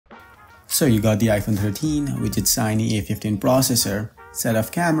So you got the iPhone 13 with its tiny A15 processor, set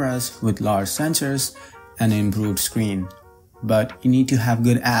of cameras with large sensors, and an improved screen. But you need to have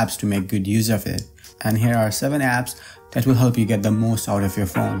good apps to make good use of it. And here are 7 apps that will help you get the most out of your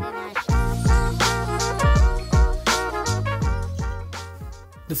phone.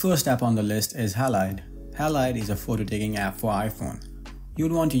 The first app on the list is Halide. Halide is a photo taking app for iPhone. You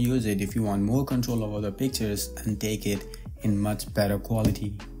would want to use it if you want more control over the pictures and take it in much better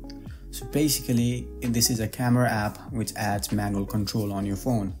quality. So basically, this is a camera app which adds manual control on your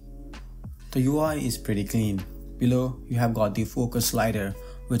phone. The UI is pretty clean. Below, you have got the focus slider,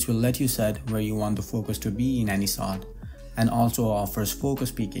 which will let you set where you want the focus to be in any shot, and also offers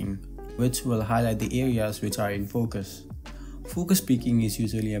focus peaking, which will highlight the areas which are in focus. Focus peaking is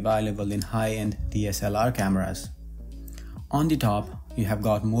usually available in high-end DSLR cameras. On the top, you have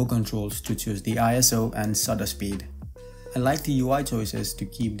got more controls to choose the ISO and shutter speed. I like the UI choices to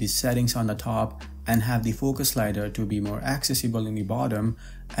keep the settings on the top and have the focus slider to be more accessible in the bottom,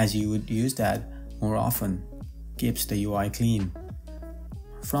 as you would use that more often. Keeps the UI clean.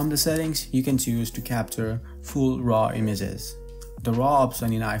 From the settings, you can choose to capture full RAW images. The RAW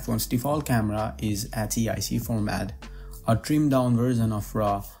option in iPhone's default camera is HEIC format, a trimmed down version of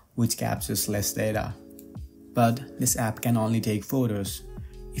RAW which captures less data. But this app can only take photos.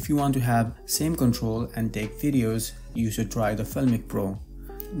 If you want to have same control and take videos, you should try the Filmic Pro.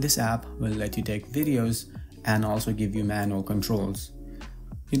 This app will let you take videos and also give you manual controls.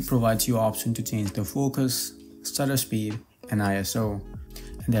 It provides you option to change the focus, shutter speed, and ISO.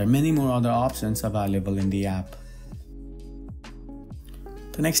 And there are many more other options available in the app.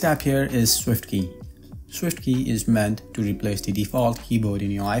 The next app here is SwiftKey. SwiftKey is meant to replace the default keyboard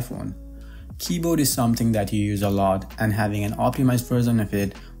in your iPhone. Keyboard is something that you use a lot, and having an optimized version of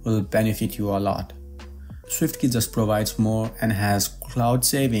it will benefit you a lot. SwiftKey just provides more and has cloud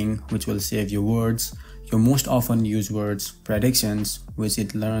saving, which will save your words, your most often used words, predictions, which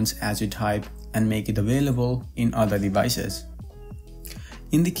it learns as you type and make it available in other devices.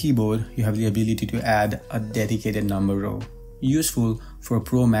 In the keyboard, you have the ability to add a dedicated number row, useful for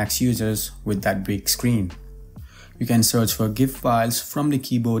Pro Max users with that big screen. You can search for GIF files from the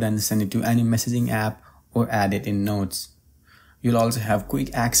keyboard and send it to any messaging app or add it in notes. You'll also have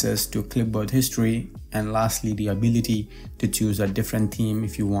quick access to clipboard history, and lastly the ability to choose a different theme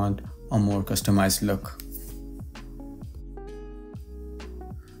if you want a more customized look.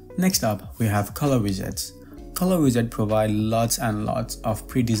 Next up, we have ColorWidgets. ColorWidgets provide lots and lots of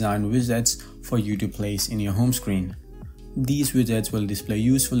pre-designed widgets for you to place in your home screen. These widgets will display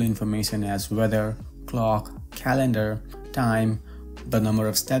useful information as weather, clock, calendar, time, the number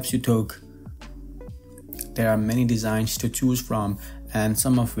of steps you took. There are many designs to choose from, and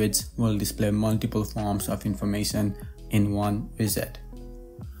some of which will display multiple forms of information in one widget.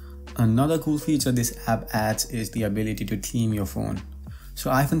 Another cool feature this app adds is the ability to theme your phone. So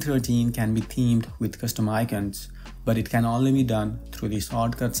iPhone 13 can be themed with custom icons, but it can only be done through the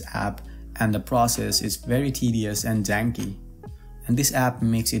Shortcuts app, and the process is very tedious and janky. And this app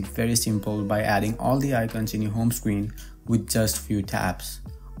makes it very simple by adding all the icons in your home screen with just few taps.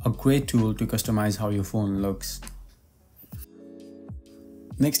 A great tool to customize how your phone looks.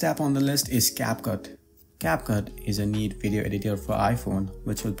 Next app on the list is CapCut. CapCut is a neat video editor for iPhone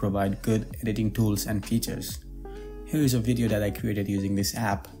which will provide good editing tools and features. Here is a video that I created using this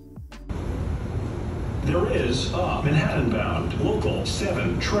app. There is a Manhattan-bound local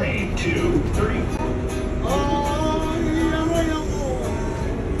 7 train to 30.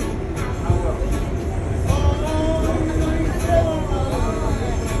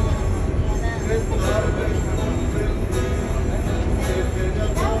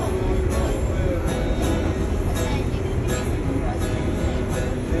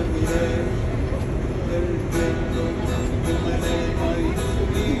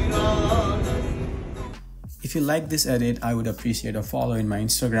 If you like this edit, I would appreciate a follow in my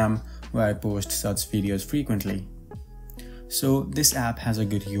Instagram where I post such videos frequently. So this app has a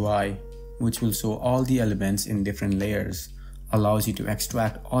good UI, which will show all the elements in different layers, allows you to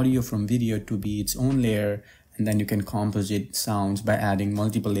extract audio from video to be its own layer, and then you can composite sounds by adding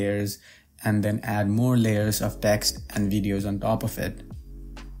multiple layers and then add more layers of text and videos on top of it.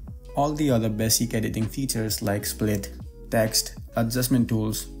 All the other basic editing features like split, text, adjustment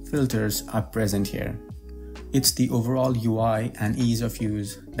tools, filters are present here. It's the overall UI and ease of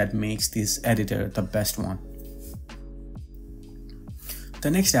use that makes this editor the best one. The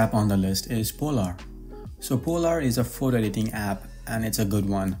next app on the list is Polarr. So Polarr is a photo editing app, and it's a good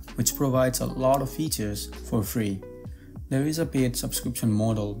one, which provides a lot of features for free. There is a paid subscription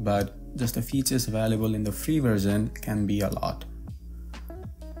model, but just the features available in the free version can be a lot.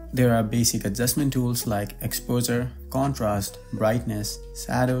 There are basic adjustment tools like exposure, contrast, brightness,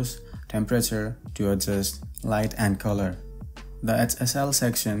 shadows, temperature to adjust light and color. The HSL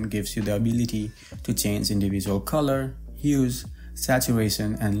section gives you the ability to change individual color, hues,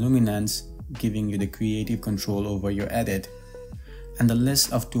 saturation and luminance, giving you the creative control over your edit. And the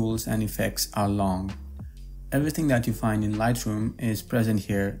list of tools and effects are long. Everything that you find in Lightroom is present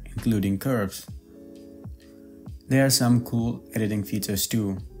here, including curves. There are some cool editing features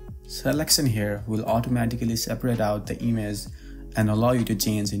too. Selection here will automatically separate out the image and allow you to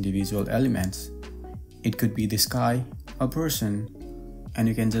change individual elements. It could be the sky, a person, and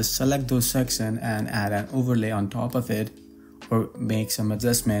you can just select those sections and add an overlay on top of it, or make some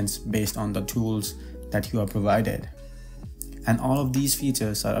adjustments based on the tools that you are provided. And all of these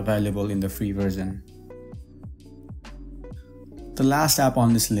features are available in the free version. The last app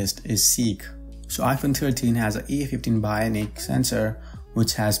on this list is Seek. So iPhone 13 has an A15 Bionic sensor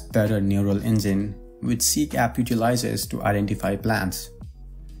which has better neural engine, which Seek app utilizes to identify plants.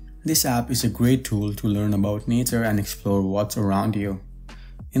 This app is a great tool to learn about nature and explore what's around you.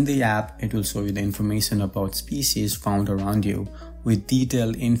 In the app, it will show you the information about species found around you with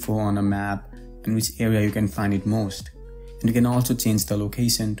detailed info on a map and which area you can find it most. And you can also change the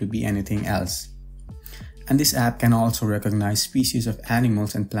location to be anything else. And this app can also recognize species of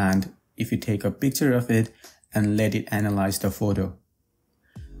animals and plants if you take a picture of it and let it analyze the photo.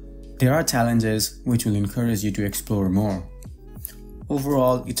 There are challenges which will encourage you to explore more.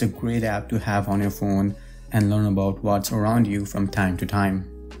 Overall, it's a great app to have on your phone and learn about what's around you from time to time.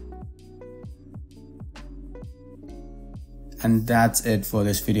 And that's it for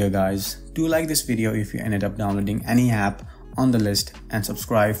this video, guys. Do like this video if you ended up downloading any app on the list, and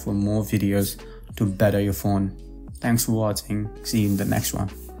subscribe for more videos to better your phone. Thanks for watching. See you in the next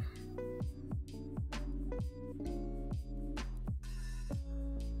one.